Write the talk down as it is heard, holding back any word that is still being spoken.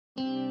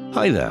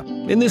Hi there!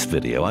 In this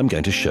video I'm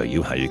going to show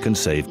you how you can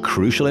save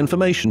crucial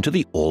information to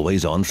the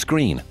always-on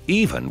screen,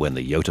 even when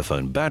the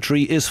YotaPhone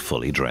battery is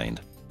fully drained.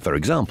 For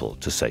example,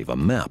 to save a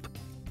map.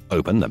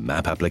 Open the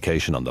map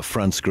application on the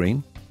front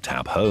screen,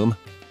 tap Home,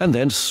 and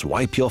then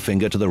swipe your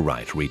finger to the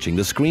right, reaching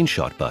the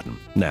screenshot button.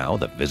 Now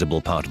the visible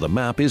part of the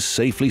map is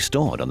safely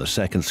stored on the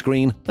second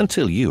screen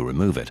until you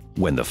remove it.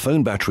 When the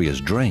phone battery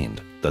is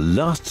drained, the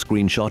last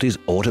screenshot is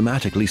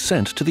automatically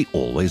sent to the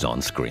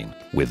always-on screen.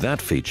 With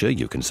that feature,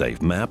 you can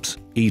save maps,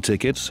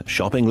 e-tickets,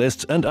 shopping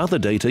lists, and other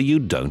data you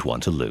don't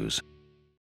want to lose.